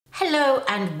Hello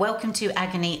and welcome to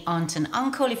Agony Aunt and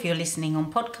Uncle. If you're listening on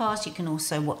podcast, you can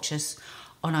also watch us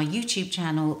on our YouTube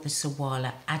channel, the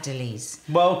Sawala Adelies.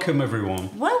 Welcome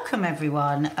everyone. Welcome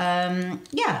everyone.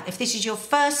 If this is your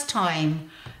first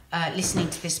time listening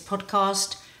to this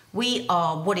podcast, we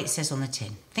are what it says on the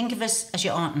tin. Think of us as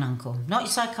your aunt and uncle, not your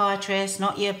psychiatrist,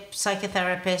 not your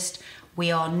psychotherapist.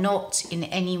 We are not in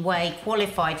any way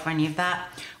qualified for any of that.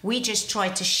 We just try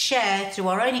to share through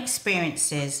our own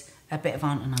experiences a bit of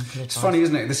aunt and uncle advice. It's funny,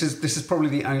 isn't it? This is probably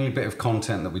the only bit of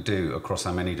content that we do across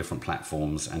our many different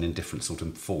platforms and in different sort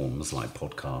of forms, like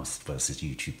podcasts versus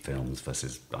YouTube films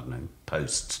versus, I don't know,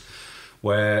 posts,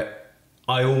 where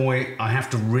I have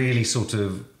to really sort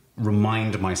of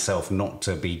remind myself not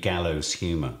to be gallows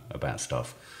humour about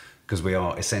stuff, because we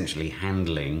are essentially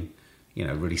handling, you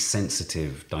know, really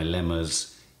sensitive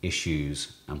dilemmas,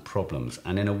 issues and problems.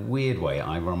 And in a weird way,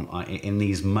 in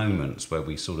these moments where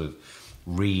we sort of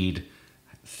read,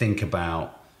 think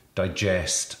about,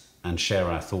 digest and share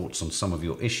our thoughts on some of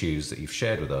your issues that you've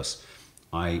shared with us,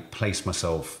 I place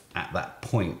myself at that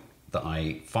point that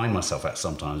I find myself at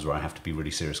sometimes, where I have to be really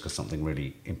serious because something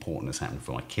really important has happened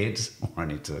for my kids, or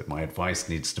my advice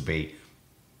needs to be,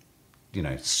 you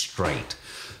know, straight.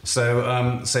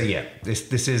 So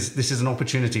this is an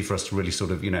opportunity for us to really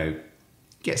sort of, you know,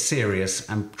 get serious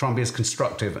and try and be as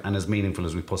constructive and as meaningful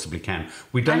as we possibly can.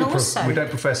 We don't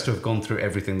profess to have gone through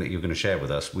everything that you're going to share with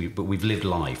us, but we've lived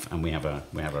life and we have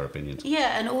our opinions.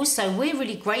 Yeah, and also we're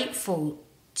really grateful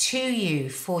to you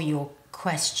for your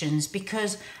questions,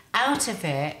 because out of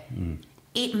it,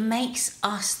 it makes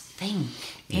us think.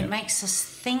 It makes us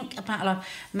think about life,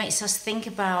 makes us think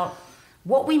about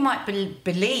what we might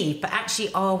believe, but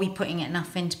actually are we putting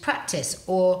enough into practice?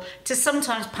 Or to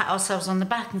sometimes pat ourselves on the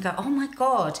back and go, oh my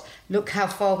God, look how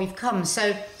far we've come.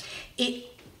 So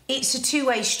it's a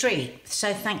two-way street.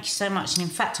 So thank you so much. And in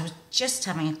fact, I was just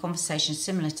having a conversation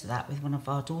similar to that with one of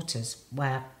our daughters,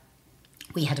 where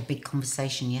we had a big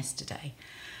conversation yesterday,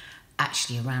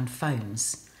 actually around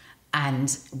phones.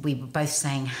 And we were both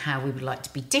saying how we would like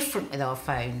to be different with our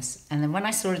phones. And then when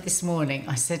I saw it this morning,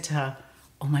 I said to her,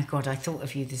 oh my God, I thought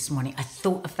of you this morning. I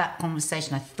thought of that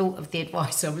conversation. I thought of the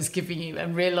advice I was giving you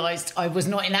and realised I was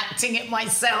not enacting it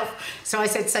myself. So I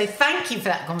said, so thank you for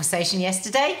that conversation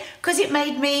yesterday, because it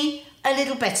made me a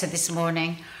little better this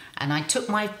morning. And I took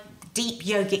my deep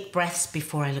yogic breaths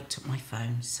before I looked at my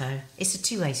phone. So it's a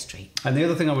two-way street. And the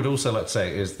other thing I would also like to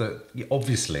say is that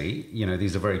obviously, you know,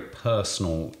 these are very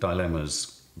personal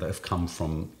dilemmas that have come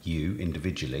from you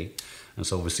individually. And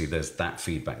so obviously there's that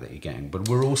feedback that you're getting. But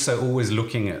we're also always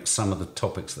looking at some of the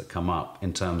topics that come up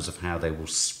in terms of how they will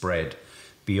spread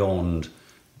beyond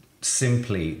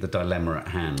simply the dilemma at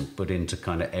hand, but into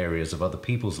kind of areas of other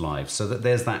people's lives. So that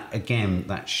there's that, again,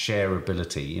 that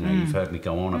shareability. You know, you've heard me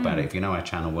go on about it. If you know our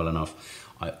channel well enough,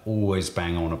 I always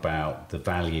bang on about the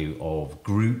value of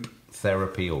group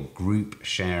therapy or group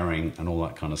sharing and all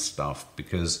that kind of stuff,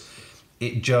 because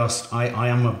it just, I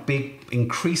am a big,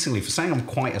 increasingly, for saying I'm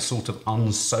quite a sort of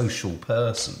unsocial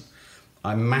person,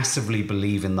 I massively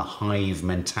believe in the hive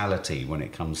mentality when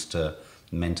it comes to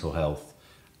mental health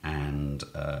and,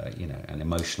 and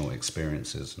emotional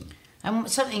experiences. And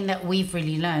something that we've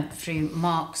really learnt through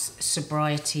Mark's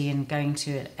sobriety and going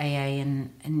to AA, and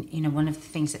you know, one of the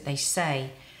things that they say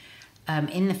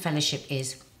in the fellowship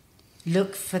is,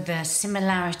 look for the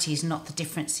similarities, not the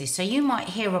differences. So you might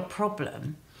hear a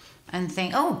problem and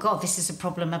think, oh God, this is a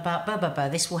problem about blah, blah, blah.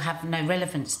 This will have no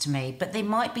relevance to me. But there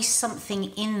might be something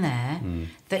in there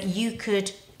that you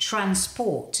could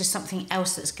transport to something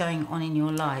else that's going on in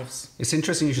your lives. It's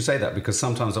interesting you should say that, because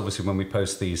sometimes obviously when we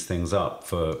post these things up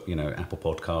for, you know, Apple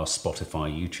Podcasts,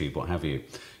 Spotify, YouTube, what have you,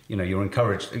 you know, you're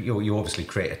encouraged, you obviously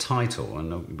create a title,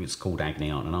 and it's called Agony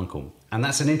Aunt and Uncle. And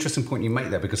that's an interesting point you make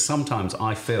there, because sometimes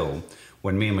I feel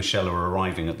when me and Michelle are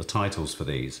arriving at the titles for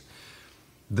these,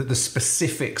 that the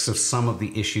specifics of some of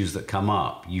the issues that come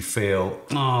up, you feel,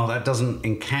 oh, that doesn't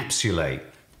encapsulate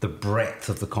the breadth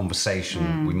of the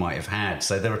conversation we might have had.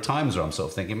 So there are times where I'm sort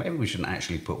of thinking, maybe we shouldn't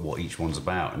actually put what each one's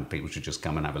about, and people should just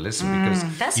come and have a listen,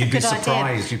 because that's you'd a good be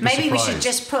surprised. idea. Maybe we should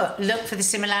just put, look for the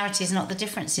similarities, not the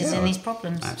differences in these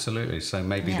problems. Absolutely. So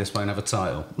maybe this won't have a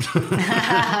title.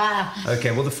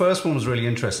 Okay, well, the first one was really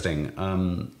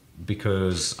interesting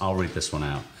because I'll read this one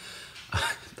out.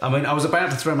 I mean, I was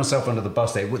about to throw myself under the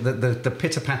bus there. The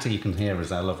pitter-patter you can hear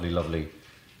is our lovely, lovely,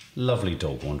 lovely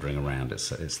dog wandering around.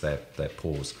 It's their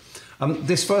paws.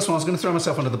 This first one, I was going to throw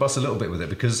myself under the bus a little bit with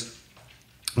it, because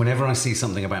whenever I see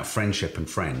something about friendship and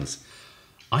friends,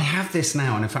 I have this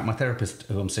now, and in fact my therapist,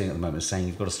 who I'm seeing at the moment, is saying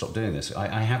you've got to stop doing this.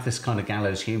 I have this kind of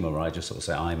gallows humour where I just sort of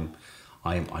say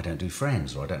I don't do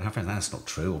friends, or I don't have friends. That's not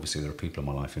true. Obviously, there are people in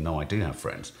my life who know I do have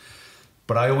friends.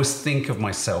 But I always think of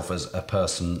myself as a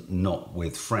person not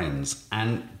with friends.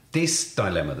 And this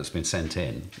dilemma that's been sent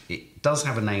in, it does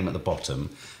have a name at the bottom,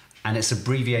 and it's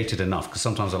abbreviated enough, because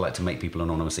sometimes I like to make people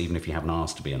anonymous, even if you haven't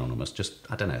asked to be anonymous. Just,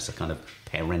 I don't know, it's a kind of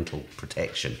parental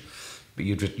protection. But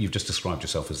you've just described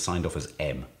yourself as signed off as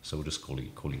M, so we'll just call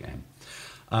you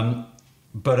M.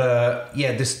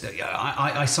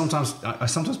 I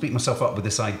sometimes beat myself up with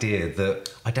this idea that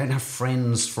I don't have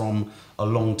friends from a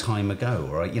long time ago,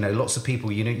 or lots of people.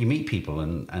 You meet people,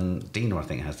 and Dina, I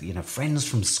think, has friends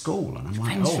from school, and I'm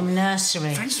like, friends from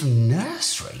nursery. Friends from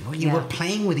nursery. Well, you were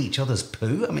playing with each other's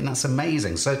poo. I mean, that's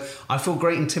amazing. So I feel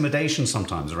great intimidation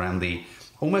sometimes around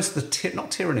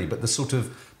not tyranny, but the sort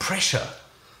of pressure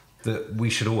that we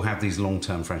should all have these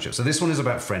long-term friendships. So this one is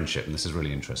about friendship, and this is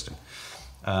really interesting.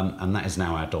 And that is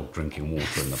now our dog drinking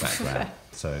water in the background.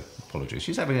 So apologies.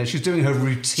 She's doing her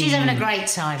routine. She's having a great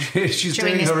time. She's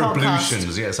doing her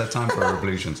ablutions. Yes, her time for her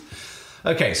ablutions.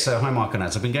 Okay, so hi Mark and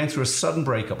Ads. I've been going through a sudden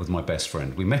breakup with my best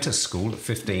friend. We met at school at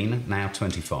 15, now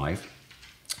 25.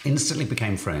 Instantly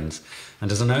became friends,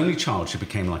 and as an only child, she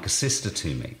became like a sister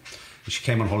to me. She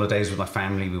came on holidays with my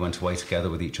family. We went away together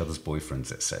with each other's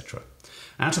boyfriends, etc.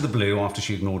 Out of the blue, after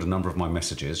she ignored a number of my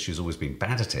messages, she's always been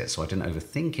bad at it, so I didn't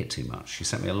overthink it too much. She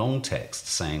sent me a long text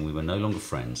saying we were no longer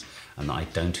friends and that I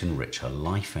don't enrich her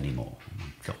life anymore. Oh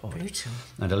my God. Brutal.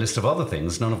 And a list of other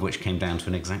things, none of which came down to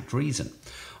an exact reason.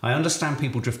 I understand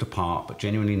people drift apart, but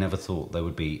genuinely never thought there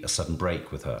would be a sudden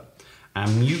break with her. Our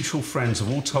mutual friends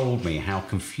have all told me how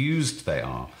confused they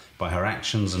are by her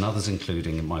actions, and others,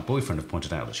 including my boyfriend, have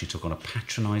pointed out that she took on a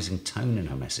patronising tone in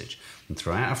her message and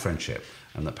throughout our friendship,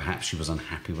 and that perhaps she was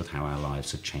unhappy with how our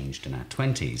lives had changed in our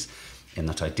 20s, in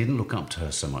that I didn't look up to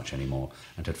her so much anymore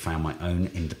and had found my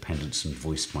own independence and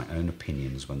voiced my own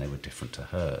opinions when they were different to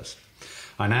hers.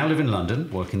 I now live in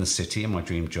London, work in the city in my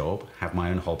dream job, have my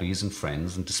own hobbies and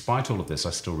friends, and despite all of this, I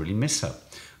still really miss her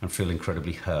and feel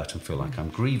incredibly hurt and feel like I'm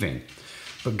grieving.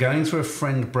 But going through a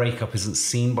friend breakup isn't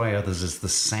seen by others as the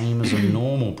same as a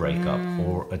normal breakup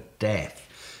or a death.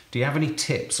 Do you have any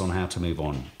tips on how to move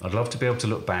on? I'd love to be able to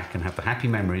look back and have the happy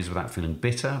memories without feeling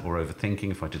bitter or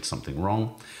overthinking if I did something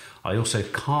wrong. I also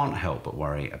can't help but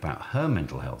worry about her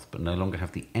mental health, but no longer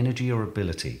have the energy or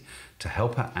ability to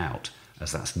help her out,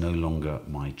 as that's no longer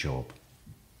my job.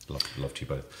 Love to you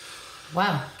both.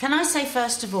 Wow. Can I say,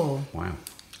 first of all, wow,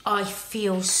 I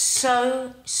feel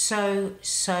so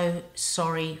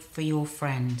sorry for your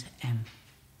friend, Em.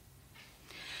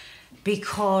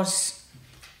 Because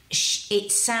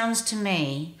it sounds to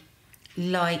me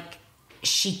like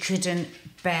she couldn't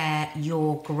bear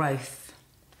your growth.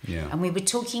 Yeah. And we were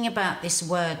talking about this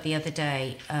word the other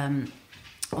day on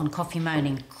Coffee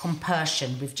Moaning,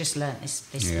 compersion. We've just learnt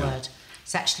this word.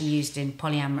 It's actually used in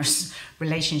polyamorous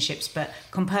relationships, but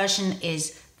compersion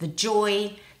is the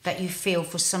joy that you feel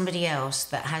for somebody else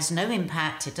that has no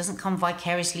impact. It doesn't come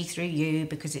vicariously through you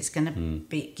because it's going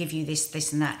to give you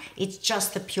this and that. It's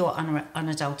just the pure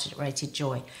unadulterated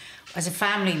joy. As a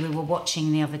family, we were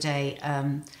watching the other day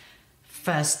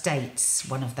First Dates,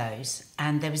 one of those,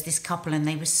 and there was this couple and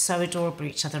they were so adorable to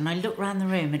each other, and I looked around the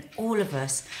room and all of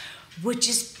us were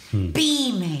just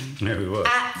beaming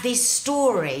at this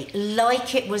story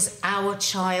like it was our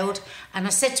child. And I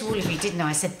said to all of you, didn't I?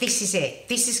 I said, this is it.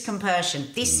 This is compersion.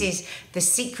 This is the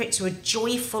secret to a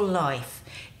joyful life,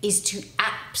 is to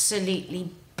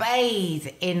absolutely bathe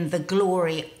in the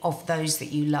glory of those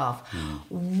that you love.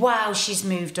 Wow, she's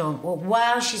moved on. Well,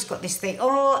 wow, she's got this thing.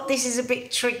 Oh, this is a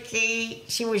bit tricky.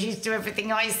 She was used to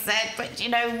everything I said, but you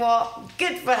know what?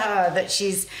 Good for her that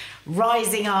she's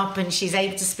rising up and she's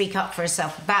able to speak up for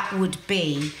herself. That would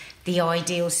be the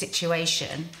ideal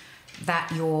situation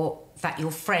that your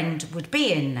friend would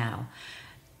be in now.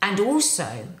 And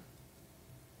also,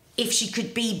 if she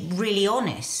could be really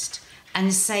honest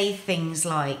and say things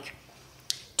like,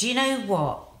 do you know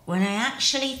what? When I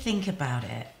actually think about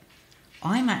it,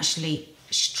 I'm actually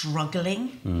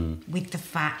struggling with the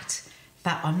fact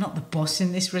that I'm not the boss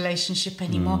in this relationship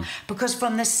anymore. Because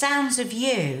from the sounds of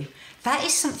you, that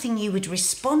is something you would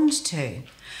respond to.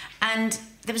 And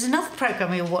there was another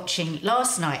programme we were watching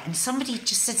last night, and somebody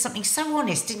just said something so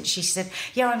honest, didn't she? She said,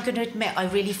 yeah, I'm going to admit I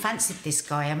really fancied this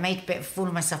guy. I made a bit of a fool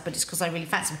of myself, but it's because I really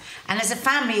fancied him. And as a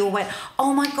family, we all went,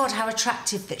 oh my God, how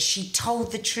attractive that she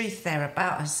told the truth there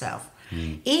about herself.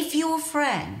 If your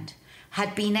friend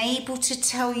had been able to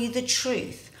tell you the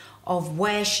truth of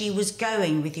where she was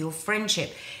going with your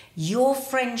friendship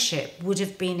would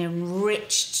have been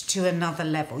enriched to another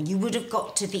level. You would have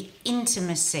got to the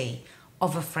intimacy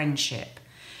of a friendship.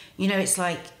 You know, it's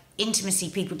like intimacy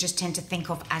people just tend to think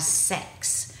of as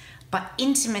sex. But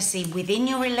intimacy within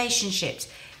your relationships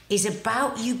is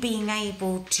about you being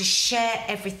able to share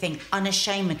everything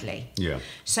unashamedly. Yeah.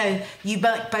 So you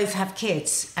both have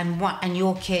kids, and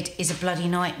your kid is a bloody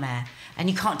nightmare, and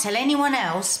you can't tell anyone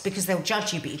else because they'll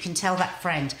judge you, but you can tell that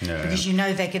friend because you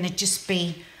know they're going to just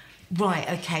be, right,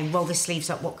 okay, roll the sleeves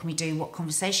up, what can we do? What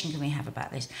conversation can we have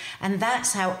about this? And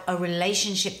that's how a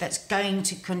relationship that's going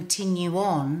to continue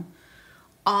on,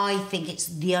 I think it's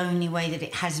the only way that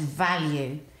it has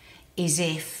value is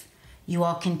if you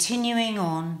are continuing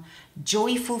on,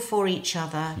 joyful for each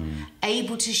other,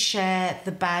 able to share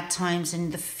the bad times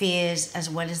and the fears as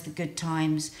well as the good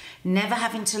times, never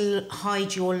having to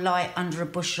hide your light under a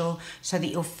bushel so that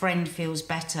your friend feels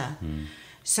better.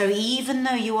 So even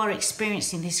though you are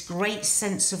experiencing this great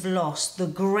sense of loss, the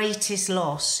greatest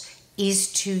loss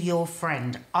is to your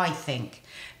friend, I think,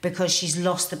 because she's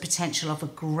lost the potential of a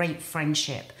great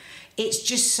friendship. It's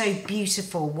just so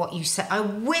beautiful what you said. I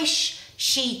wish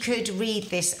she could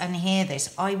read this and hear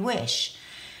this. I wish.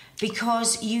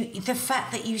 Because the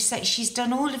fact that you say she's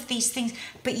done all of these things,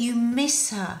 but you miss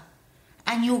her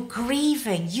and you're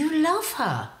grieving. You love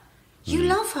her. You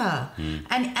love her.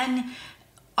 And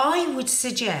I would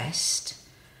suggest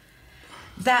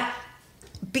that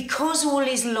because all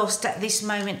is lost at this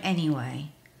moment anyway,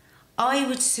 I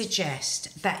would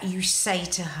suggest that you say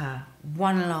to her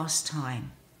one last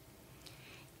time,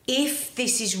 if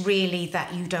this is really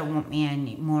that you don't want me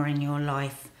anymore in your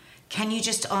life, can you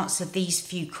just answer these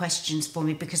few questions for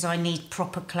me, because I need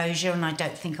proper closure and I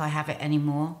don't think I have it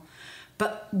anymore.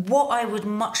 But what I would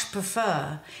much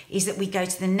prefer is that we go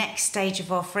to the next stage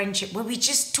of our friendship where we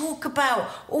just talk about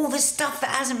all the stuff that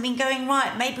hasn't been going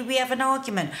right. Maybe we have an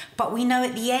argument, but we know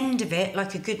at the end of it,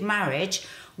 like a good marriage,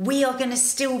 we are going to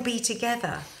still be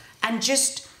together. And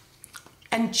just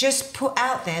put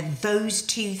out there those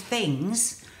two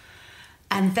things.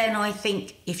 And then I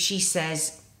think if she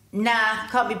says, nah,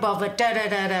 can't be bothered,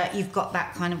 you've got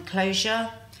that kind of closure.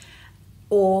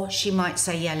 Or she might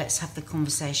say, yeah, let's have the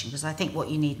conversation, because I think what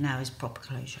you need now is proper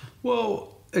closure.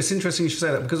 Well, it's interesting you should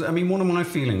say that, because, I mean, one of my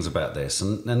feelings about this,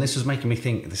 and this is making me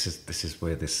think, this is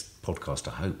where this podcast,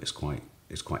 I hope, is quite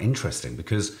interesting,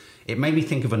 because it made me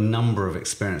think of a number of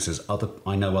experiences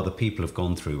I know other people have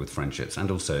gone through with friendships,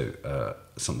 and also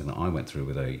something that I went through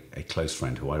with a close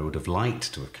friend who I would have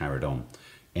liked to have carried on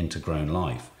into grown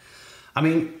life. I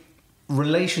mean,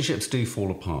 relationships do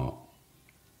fall apart,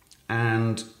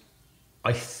 and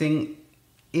I think,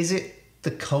 is it the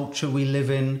culture we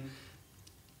live in?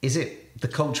 Is it the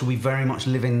culture we very much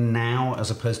live in now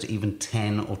as opposed to even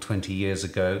 10 or 20 years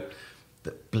ago?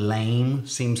 That blame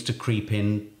seems to creep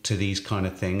in to these kind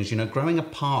of things. You know, growing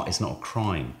apart is not a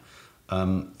crime.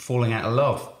 Falling out of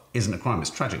love isn't a crime. It's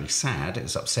tragically sad,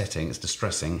 it's upsetting, it's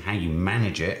distressing. How you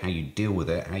manage it, how you deal with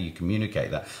it, how you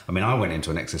communicate that. I mean, I went into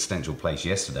an existential place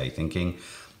yesterday thinking,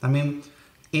 I mean,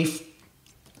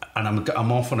 and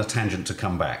I'm off on a tangent to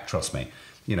come back, trust me.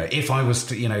 You know, if I was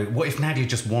to, you know, what if Nadia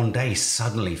just one day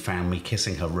suddenly found me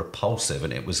kissing her repulsive,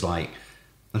 and it was like,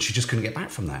 and she just couldn't get back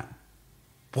from that?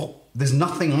 What? There's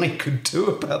nothing I could do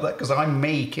about that, because I'm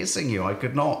me kissing you. I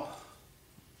could not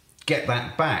get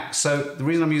that back. So the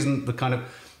reason I'm using the kind of,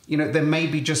 you know, there may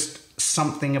be just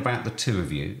something about the two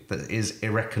of you that is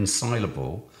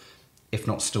irreconcilable, if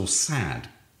not still sad.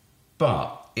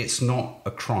 But it's not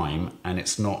a crime, and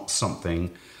it's not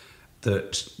something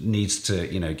that needs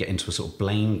to, you know, get into a sort of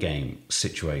blame game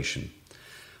situation.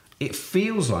 It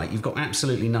feels like you've got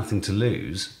absolutely nothing to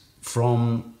lose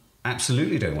from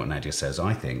absolutely doing what Nadia says,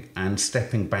 I think, and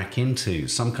stepping back into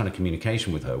some kind of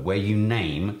communication with her where you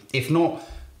name, if not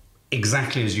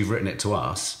exactly as you've written it to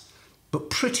us,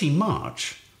 but pretty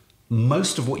much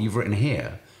most of what you've written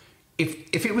here.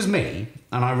 If it was me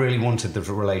and I really wanted the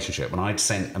relationship, and I'd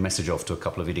sent a message off to a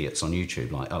couple of idiots on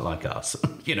YouTube like us,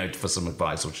 you know, for some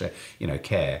advice or share, you know,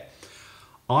 care,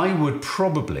 I would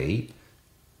probably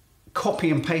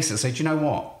copy and paste it and say, do you know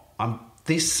what? I'm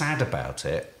this sad about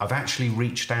it. I've actually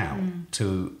reached out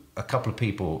to a couple of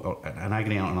people, an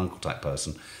agony aunt and uncle type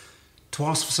person, to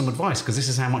ask for some advice, because this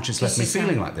is how much it's left me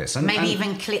feeling like this. And maybe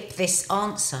even clip this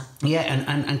answer. Yeah,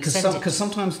 and because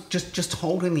sometimes just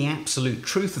holding the absolute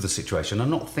truth of the situation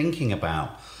and not thinking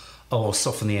about, oh, I'll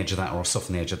soften the edge of that or I'll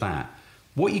soften the edge of that.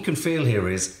 What you can feel here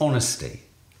is honesty.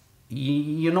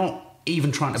 You're not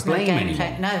even trying to blame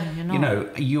anyone. No, you're not. You know,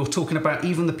 you're talking about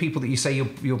even the people that you say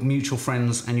your mutual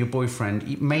friends and your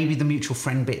boyfriend. Maybe the mutual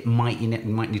friend bit you might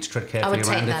need to tread carefully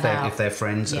around if they're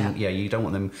friends. Yeah. And you don't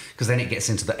want them, because then it gets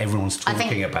into the everyone's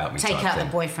talking about me. Take out thing.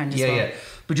 the boyfriend as well. Yeah.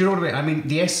 But you know what I mean?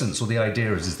 The essence or the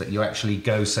idea is that you actually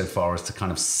go so far as to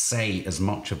kind of say as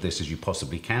much of this as you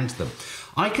possibly can to them.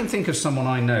 I can think of someone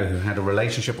I know who had a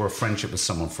relationship or a friendship with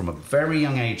someone from a very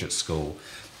young age at school,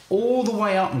 all the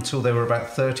way up until they were about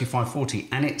 35, 40,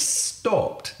 and it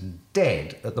stopped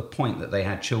dead at the point that they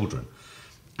had children.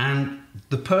 And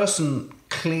the person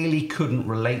clearly couldn't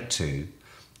relate to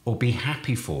or be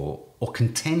happy for or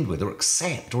contend with or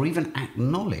accept or even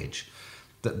acknowledge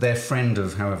that their friend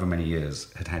of however many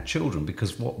years had children,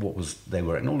 because what was they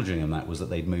were acknowledging in that was that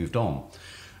they'd moved on.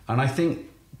 And I think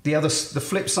the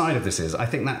flip side of this is, I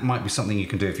think that might be something you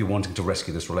can do if you're wanting to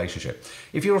rescue this relationship.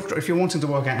 If you're wanting to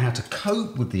work out how to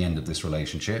cope with the end of this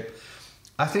relationship,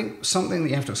 I think something that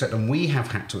you have to accept, and we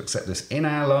have had to accept this in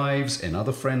our lives, in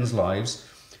other friends' lives,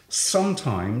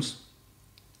 sometimes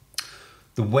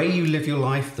the way you live your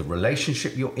life, the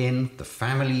relationship you're in, the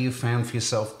family you found for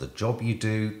yourself, the job you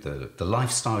do, the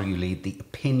lifestyle you lead, the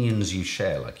opinions you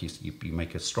share, like you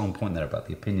make a strong point there about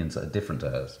the opinions that are different to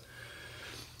hers.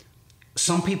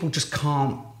 Some people just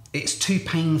can't, it's too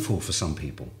painful for some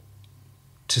people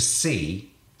to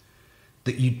see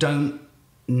that you don't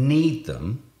need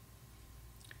them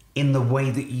in the way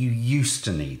that you used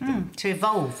to need them. To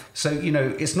evolve. So, you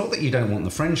know, it's not that you don't want the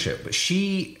friendship, but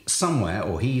she somewhere,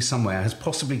 or he somewhere, has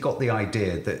possibly got the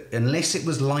idea that unless it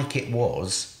was like it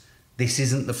was, this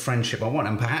isn't the friendship I want.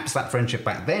 And perhaps that friendship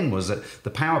back then was that the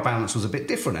power balance was a bit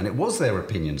different, and it was their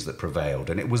opinions that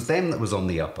prevailed, and it was them that was on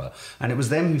the upper, and it was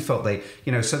them who felt they,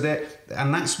 you know,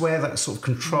 and that's where that sort of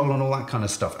control and all that kind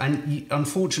of stuff. And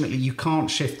unfortunately, you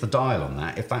can't shift the dial on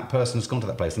that if that person has gone to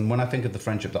that place. And when I think of the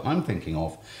friendship that I'm thinking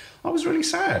of, I was really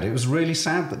sad. It was really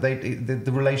sad that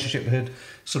the relationship had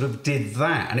sort of did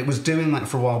that, and it was doing that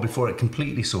for a while before it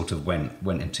completely sort of went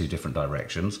in two different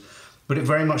directions. But it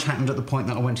very much happened at the point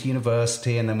that I went to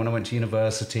university, and then when I went to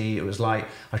university, it was like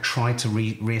I tried to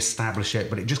re-establish it,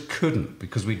 but it just couldn't,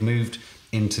 because we'd moved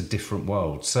into different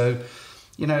worlds. So,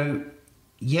 you know,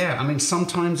 yeah, I mean,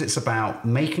 sometimes it's about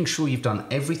making sure you've done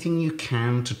everything you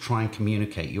can to try and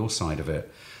communicate your side of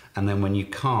it. And then when you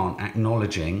can't,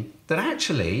 acknowledging that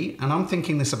actually, and I'm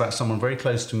thinking this about someone very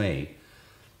close to me,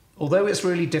 although it's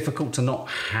really difficult to not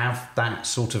have that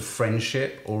sort of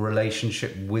friendship or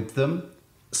relationship with them,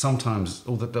 sometimes,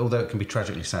 although it can be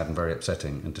tragically sad and very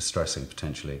upsetting and distressing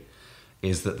potentially,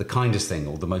 is that the kindest thing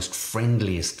or the most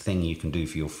friendliest thing you can do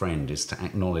for your friend is to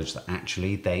acknowledge that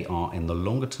actually they are, in the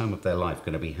longer term of their life,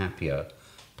 going to be happier,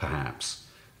 perhaps,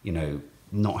 you know,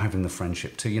 not having the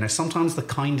friendship too. You know, sometimes the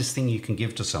kindest thing you can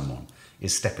give to someone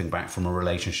is stepping back from a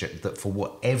relationship that, for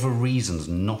whatever reasons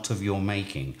not of your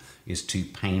making, is too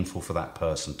painful for that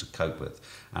person to cope with.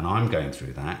 And I'm going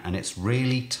through that, and it's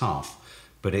really tough,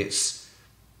 but it's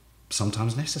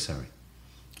sometimes necessary.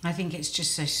 I think it's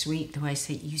just so sweet the way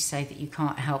you say that you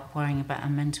can't help worrying about her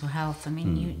mental health. I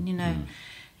mean, you know,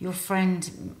 your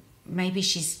friend, maybe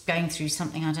she's going through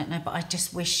something, I don't know, but I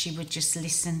just wish she would just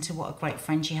listen to what a great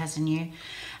friend she has in you.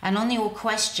 And on your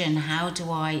question, how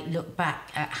do I look back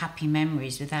at happy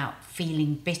memories without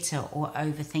feeling bitter or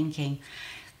overthinking?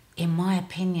 In my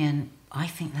opinion, I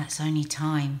think that's only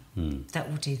time that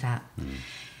will do that.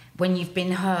 When you've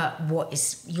been hurt,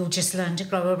 you'll just learn to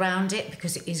grow around it,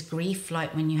 because it is grief,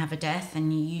 like when you have a death,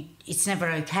 and it's never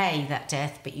okay, that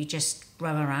death, but you just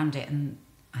grow around it, and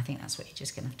I think that's what you're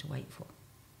just going to have to wait for.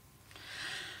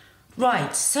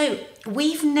 Right, so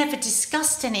we've never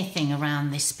discussed anything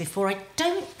around this before. I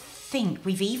don't think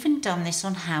we've even done this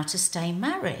on how to stay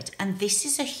married, and this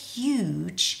is a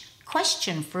huge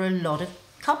question for a lot of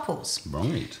couples.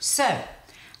 Right. So,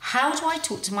 how do I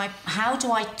talk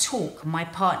my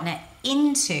partner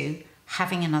into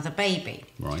having another baby?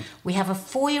 Right. We have a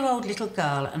 4-year-old little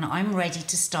girl, and I'm ready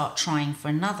to start trying for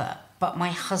another, but my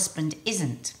husband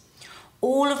isn't.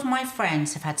 All of my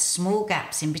friends have had small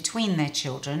gaps in between their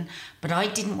children, but I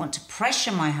didn't want to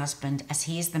pressure my husband, as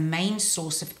he is the main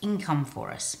source of income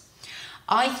for us.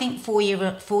 I think 4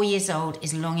 years old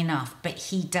is long enough, but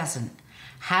he doesn't.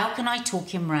 How can I talk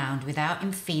him round without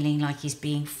him feeling like he's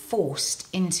being forced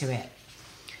into it?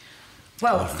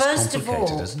 Well, first of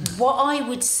all, what I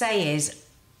would say is,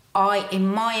 in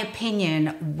my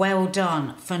opinion, well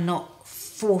done for not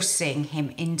forcing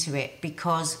him into it,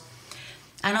 because,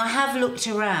 and I have looked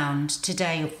around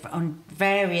today on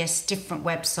various different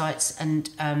websites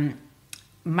and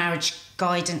marriage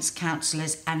guidance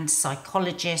counsellors and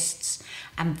psychologists,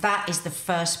 and that is the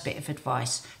first bit of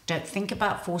advice. Don't think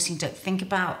about forcing, don't think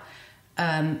about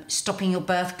stopping your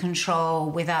birth control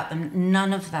without them.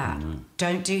 None of that.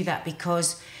 Don't do that,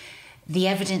 because the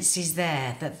evidence is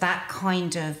there that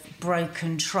kind of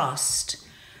broken trust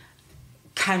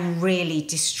can really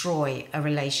destroy a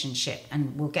relationship.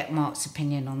 And we'll get Mark's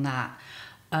opinion on that.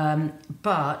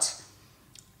 But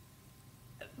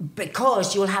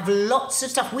because you'll have lots of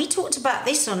stuff. We talked about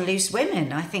this on Loose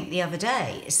Women, I think, the other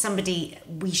day.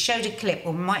 We showed a clip,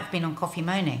 or might have been on Coffee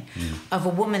Moaning, of a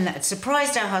woman that had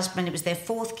surprised her husband. It was their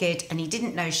 4th kid, and he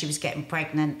didn't know she was getting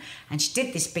pregnant. And she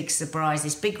did this big surprise,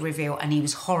 this big reveal, and he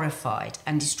was horrified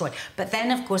and destroyed. But then,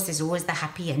 of course, there's always the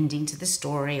happy ending to the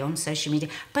story on social media.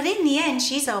 But in the end,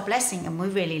 she's our blessing, and we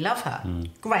really love her.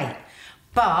 Great.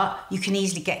 But you can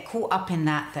easily get caught up in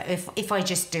that if I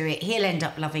just do it, he'll end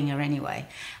up loving her anyway,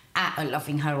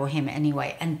 loving her or him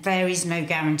anyway. And there is no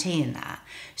guarantee in that.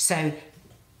 So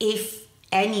if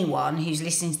anyone who's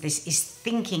listening to this is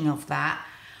thinking of that,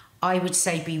 I would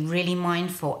say be really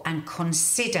mindful and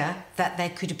consider that there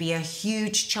could be a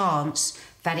huge chance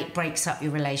that it breaks up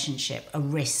your relationship, a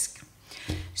risk.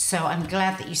 So I'm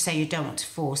glad that you say you don't want to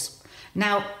force.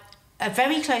 Now, a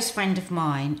very close friend of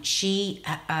mine, she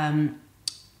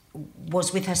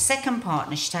was with her second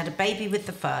partner. She'd had a baby with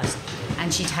the first,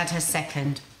 and she'd had her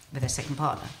second with her second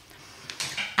partner.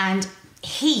 And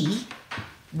he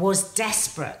was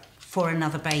desperate for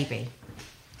another baby.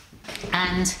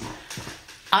 And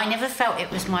I never felt it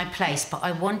was my place, but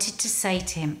I wanted to say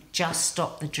to him, just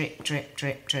stop the drip, drip,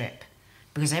 drip, drip.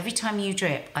 Because every time you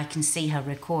drip, I can see her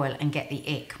recoil and get the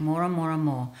ick more and more and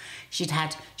more. She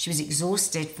was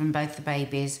exhausted from both the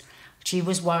babies. She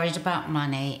was worried about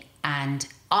money. And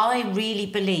I really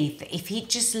believe that if he'd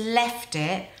just left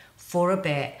it for a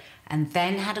bit and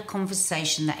then had a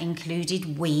conversation that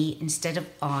included we instead of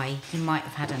I, he might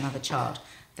have had another child.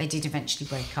 They did eventually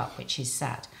break up, which is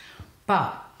sad.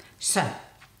 So,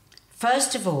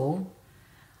 first of all,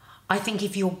 I think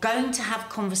if you're going to have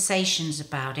conversations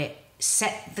about it,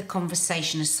 set the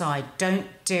conversation aside. Don't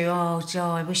do, oh,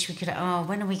 Joe, I wish we could,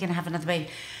 when are we going to have another baby?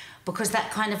 Because that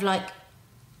kind of like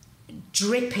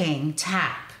dripping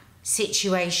tap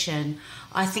situation,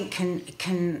 I think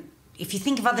can if you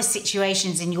think of other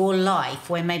situations in your life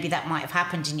where maybe that might have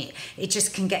happened and it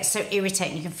just can get so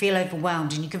irritating, you can feel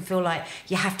overwhelmed and you can feel like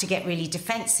you have to get really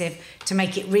defensive to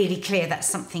make it really clear that's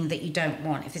something that you don't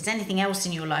want. If there's anything else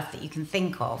in your life that you can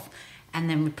think of, and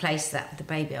then replace that with the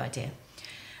baby idea.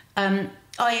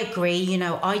 I agree,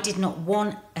 I did not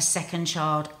want a second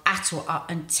child at all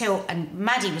and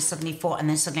Maddie was suddenly 4, and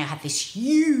then suddenly I had this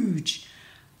huge,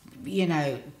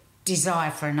 desire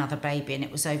for another baby, and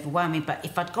it was overwhelming. But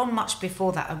if I'd gone much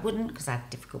before that, I wouldn't, because I had a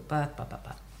difficult birth,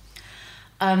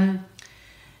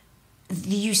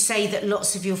 You say that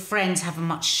lots of your friends have a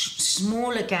much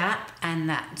smaller gap, and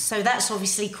that's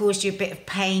obviously caused you a bit of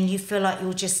pain. You feel like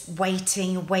you're just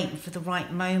waiting for the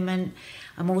right moment.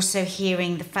 I'm also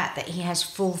hearing the fact that he has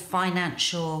full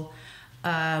financial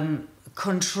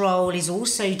control is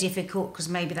also difficult, because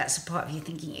maybe that's a part of you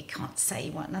thinking you can't say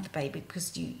you want another baby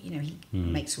because he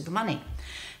makes all the money.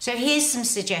 So here's some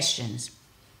suggestions.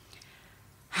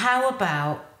 How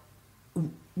about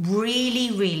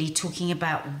really, really talking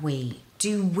about we?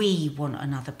 Do we want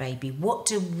another baby? What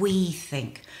do we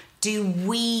think? Do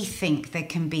we think there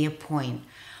can be a point?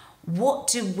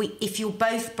 If you're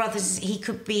both brothers, he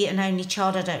could be an only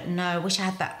child, I don't know. I wish I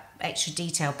had that extra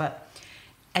detail,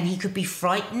 and he could be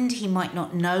frightened. He might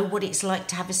not know what it's like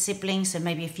to have a sibling. So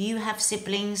maybe if you have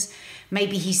siblings,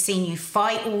 maybe he's seen you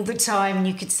fight all the time and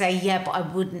you could say, yeah, but I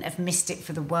wouldn't have missed it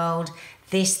for the world.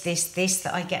 This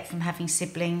that I get from having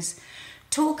siblings.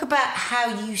 Talk about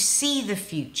how you see the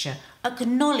future.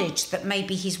 Acknowledge that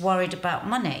maybe he's worried about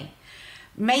money.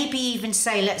 Maybe even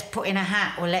say, let's put in a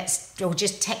hat, or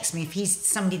just text me if he's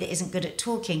somebody that isn't good at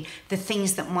talking, the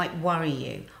things that might worry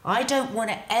you. I don't want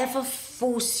to ever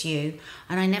force you,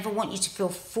 and I never want you to feel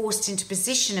forced into a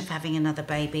position of having another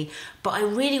baby, but I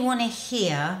really want to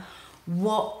hear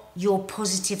what your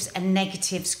positives and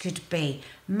negatives could be.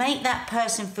 Make that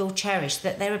person feel cherished,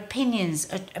 that their opinions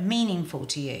are meaningful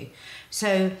to you.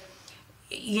 So,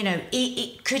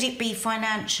 could it be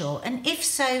financial? And if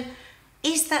so,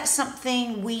 is that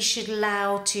something we should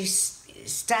allow to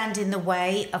stand in the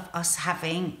way of us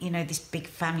having, this big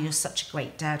family? You're such a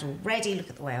great dad already. Look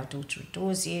at the way our daughter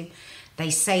adores you. They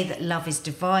say that love is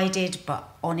divided,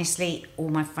 but honestly, all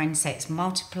my friends say it's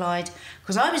multiplied.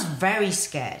 Because I was very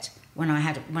scared when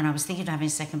I was thinking of having a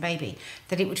second baby,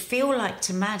 that it would feel like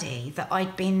to Maddie that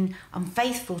I'd been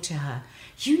unfaithful to her.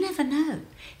 You never know.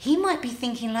 He might be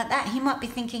thinking like that. He might be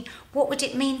thinking, what would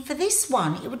it mean for this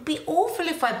one? It would be awful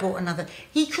if I brought another.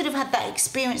 He could have had that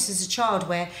experience as a child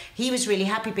where he was really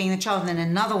happy being the child and then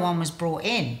another one was brought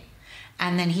in.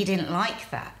 and then he didn't like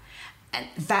that. And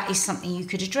that is something you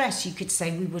could address. You could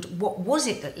say, what was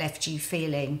it that left you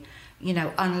feeling,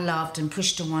 unloved and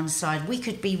pushed to one side? We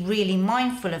could be really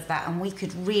mindful of that, and we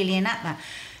could really enact that.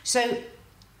 So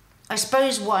I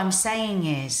suppose what I'm saying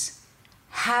is,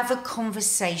 have a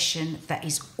conversation that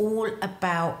is all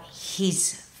about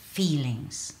his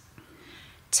feelings.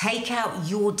 Take out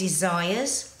your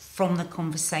desires from the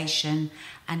conversation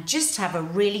and just have a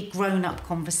really grown-up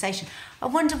conversation. I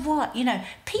wonder what,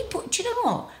 people, do you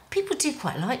know what? People do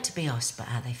quite like to be asked about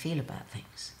how they feel about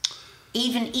things.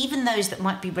 Even those that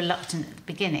might be reluctant at the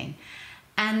beginning.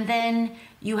 And then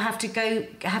you have to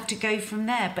go from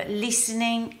there. But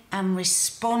listening and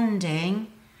responding,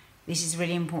 this is a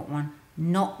really important one,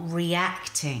 not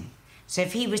reacting. So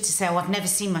if he was to say, I've never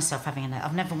seen myself having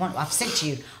I've said to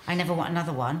you, I never want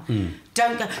another one.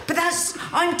 Don't go, but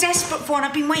I'm desperate for one.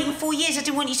 I've been waiting 4 years. I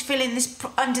didn't want you to feel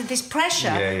under this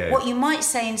pressure. What you might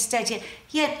say instead,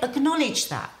 acknowledge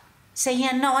that. Say,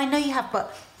 no, I know you have,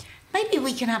 but maybe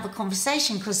we can have a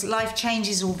conversation because life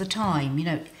changes all the time.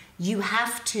 You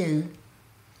have to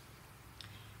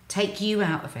take you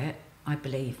out of it, I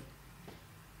believe,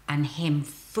 and him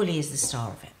fully as the star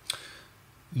of it.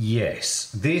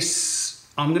 Yes,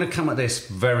 I'm going to come at this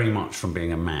very much from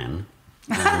being a man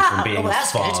and from being a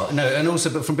father. Good. No, and also,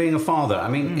 but from being a father. I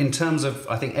mean, in terms of,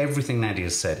 I think everything Nadia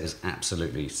said is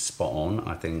absolutely spot on.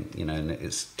 I think,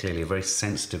 it's clearly a very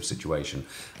sensitive situation.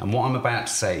 And what I'm about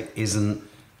to say isn't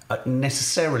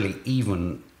necessarily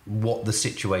even what the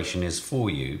situation is for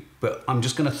you, but I'm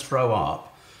just going to throw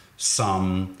up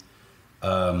some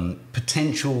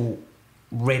potential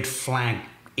red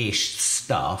flag-ish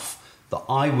stuff that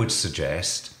I would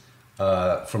suggest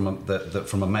from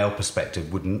a male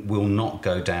perspective will not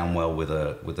go down well with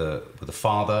a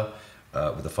father,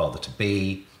 with a father to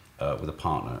be, with a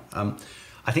partner.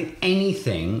 I think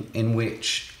anything in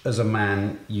which, as a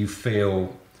man, you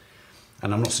feel,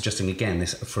 and I'm not suggesting again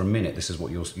this for a minute. This is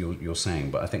what you're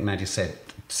saying, but I think Nadia said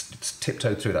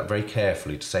tiptoed through that very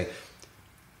carefully to say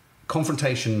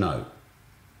confrontation, no,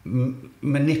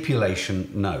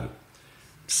 manipulation, no.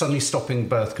 Suddenly stopping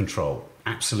birth control,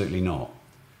 absolutely not.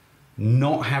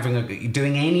 Not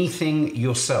doing anything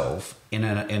yourself in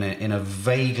a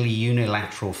vaguely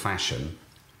unilateral fashion,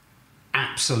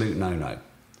 absolute no-no.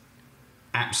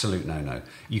 Absolute no-no.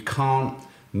 You can't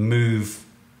move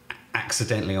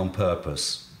accidentally on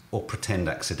purpose or pretend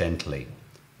accidentally.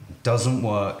 Doesn't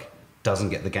work, doesn't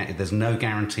get there's no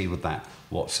guarantee with that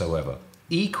whatsoever.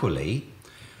 Equally,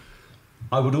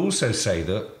 I would also say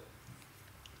that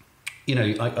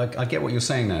I get what you're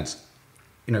saying, Nads.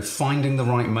 Finding the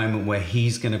right moment where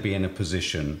he's going to be in a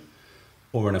position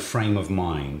or in a frame of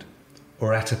mind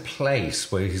or at a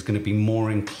place where he's going to be more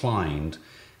inclined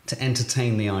to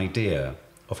entertain the idea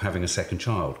of having a second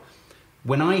child.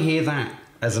 When I hear that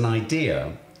as an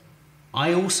idea,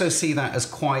 I also see that as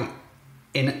quite,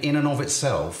 in and of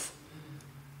itself,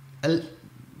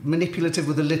 manipulative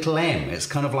with a little m. It's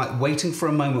kind of like waiting for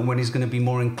a moment when he's going to be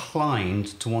more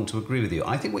inclined to want to agree with you.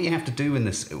 I think what you have to do in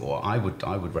this, or I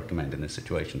would recommend in this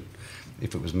situation,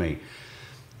 if it was me,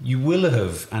 you will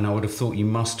have, and I would have thought you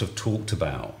must have talked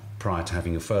about prior to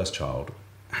having your first child,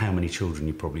 how many children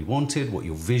you probably wanted, what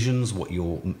your visions, what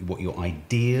your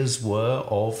ideas were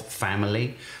of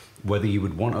family, whether you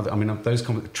would want those.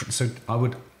 So I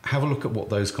would have a look at what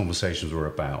those conversations were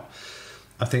about.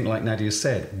 I think, like Nadia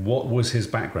said, what was his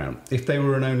background? If they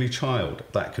were an only child,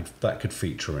 that could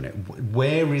feature in it.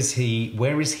 Where is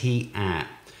he at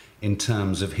in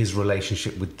terms of his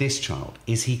relationship with this child?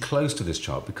 Is he close to this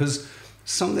child? Because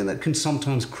something that can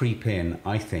sometimes creep in,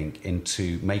 I think,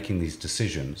 into making these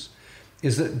decisions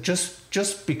is that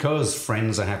just because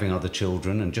friends are having other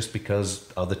children and just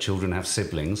because other children have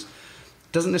siblings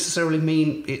doesn't necessarily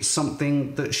mean it's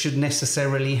something that should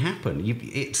necessarily happen.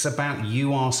 It's about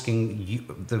you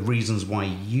asking the reasons why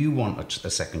you want a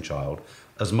second child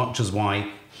as much as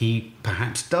why he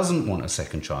perhaps doesn't want a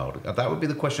second child. That would be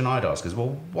the question I'd ask is,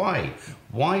 well, why?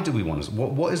 Why do we want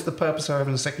what is the purpose of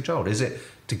having a second child? Is it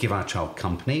to give our child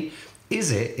company?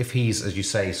 Is it, if he's, as you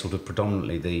say, sort of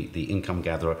predominantly the income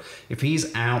gatherer, if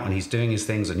he's out and he's doing his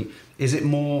things, and is it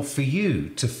more for you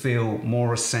to feel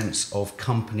more a sense of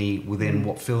company within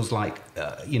what feels like,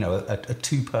 a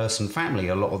two-person family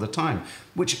a lot of the time,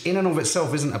 which in and of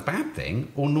itself isn't a bad thing,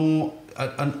 or nor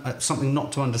something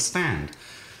not to understand.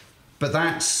 But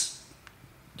that's,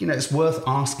 it's worth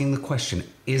asking the question,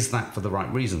 is that for the right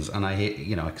reasons? And I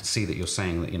hear, I could see that you're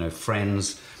saying that,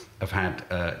 friends have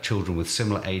had children with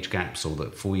similar age gaps, or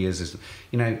that 4 years is,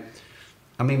 and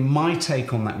I mean, my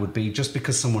take on that would be just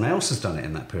because someone else has done it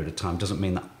in that period of time doesn't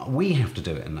mean that we have to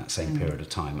do it in that same period of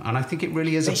time. And I think it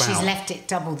really is but about... she's left it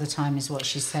double the time is what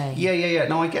she's saying. Yeah.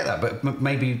 No, I get that. But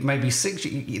maybe 6...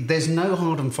 There's no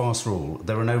hard and fast rule.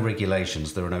 There are no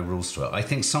regulations. There are no rules to it. I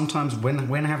think sometimes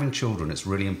when having children, it's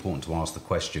really important to ask the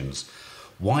questions,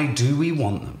 why do we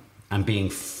want them? And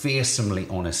being fearsomely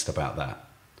honest about that.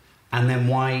 And then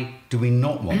why do we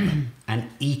not want them? And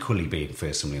equally being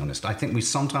fearsomely honest. I think we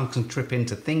sometimes can trip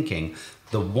into thinking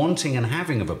the wanting and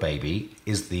having of a baby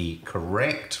is the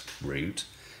correct route,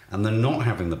 and the not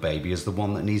having the baby is the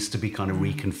one that needs to be kind of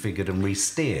reconfigured and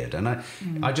re-steered. And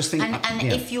I just think...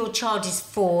 And if your child is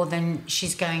 4, then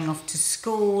she's going off to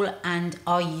school, and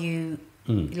are you...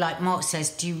 Like Mark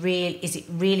says, is it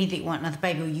really that you want another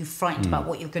baby, or are you frightened about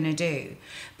what you're going to do?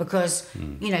 Because,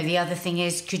 the other thing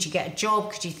is, could you get a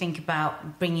job? Could you think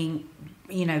about bringing,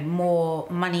 more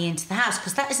money into the house?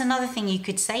 Because that is another thing you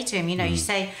could say to him. You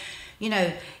say,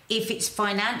 if it's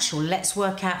financial, let's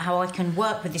work out how I can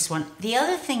work with this one. The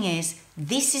other thing is,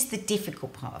 this is the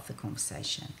difficult part of the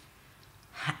conversation.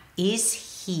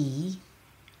 Is he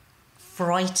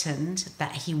frightened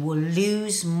that he will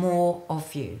lose more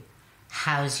of you?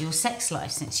 How's your sex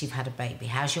life since you've had a baby?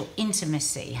 How's your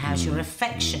intimacy? How's your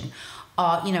affection?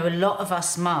 A lot of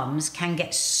us mums can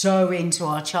get so into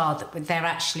our child that they're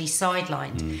actually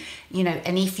sidelined.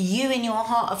 And if you in your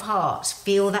heart of hearts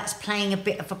feel that's playing a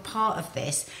bit of a part of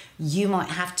this, you might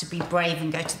have to be brave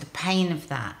and go to the pain of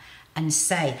that and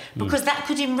say, because that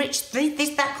could enrich,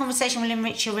 that conversation will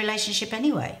enrich your relationship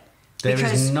anyway. There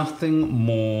is nothing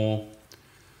more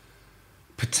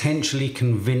potentially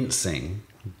convincing.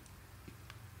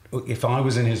 If I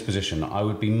was in his position, I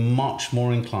would be much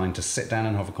more inclined to sit down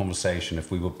and have a conversation if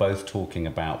we were both talking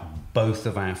about both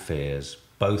of our fears,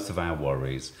 both of our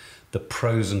worries, the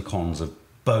pros and cons of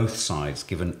both sides,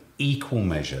 given equal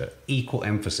measure, equal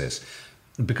emphasis.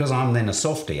 Because I'm then a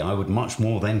softie, I would much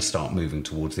more then start moving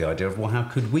towards the idea of, well, how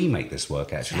could we make this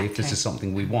work, actually, if this is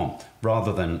something we want?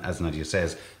 Rather than, as Nadia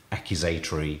says,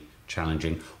 accusatory,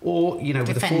 challenging, or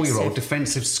with a 4-year-old,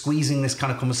 defensive, squeezing this kind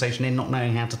of conversation in, not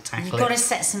knowing how to tackle it. You've got to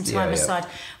set some time aside.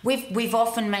 We've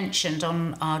often mentioned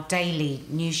on our daily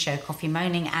news show, Coffee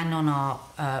Moaning, and on our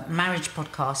marriage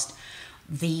podcast,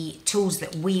 the tools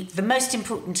that the most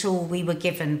important tool we were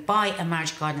given by a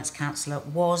marriage guidance counsellor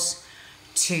was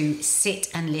to sit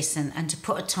and listen and to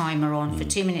put a timer on for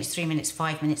 2 minutes, 3 minutes,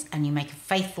 5 minutes, and you make a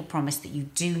faithful promise that you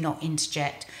do not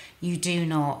interject, you do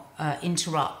not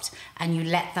interrupt, and you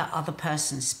let that other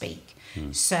person speak.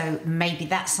 So maybe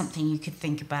that's something you could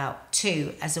think about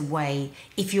too, as a way,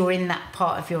 if you're in that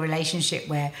part of your relationship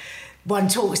where one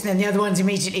talks and then the other one's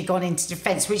immediately gone into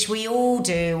defence, which we all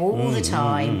do all the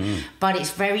time, but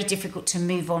it's very difficult to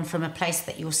move on from a place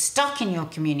that you're stuck in your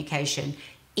communication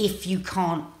if you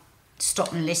can't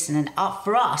stop and listen. And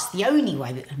for us, the only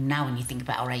way, now when you think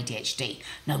about our ADHD,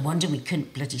 no wonder we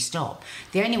couldn't bloody stop.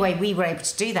 The only way we were able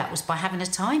to do that was by having a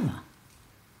timer.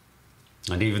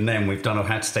 And even then, we've done a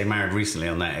How to Stay Married recently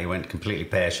on that. It went completely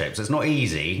pear-shaped. So it's not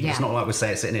easy. Yeah. It's not like we're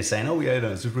sitting here saying,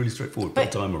 it's really straightforward, put a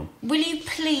timer on. Will you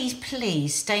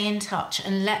please stay in touch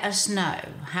and let us know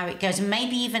how it goes? And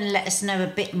maybe even let us know a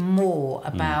bit more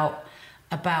about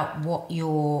what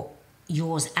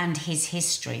yours and his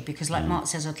history, because like Mark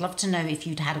says, I'd love to know if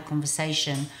you'd had a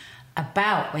conversation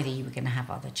about whether you were going to have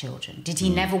other children. Did he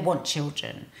never want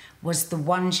children? Was the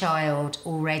one child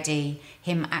already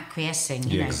him acquiescing?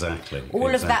 Exactly.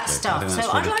 All of that stuff. So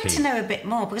really I'd like key to know a bit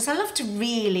more, because I love to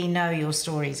really know your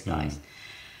stories, guys.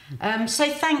 So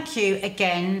thank you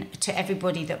again to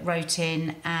everybody that wrote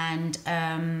in, and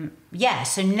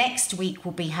so next week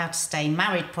will be How to Stay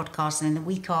Married podcast, and then the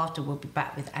week after we'll be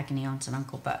back with Agony Aunt and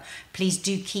Uncle. But please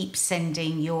do keep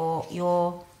sending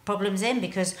your problems in,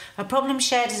 because a problem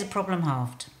shared is a problem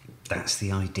halved. That's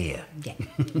the idea. Yeah.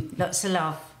 Lots of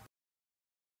love.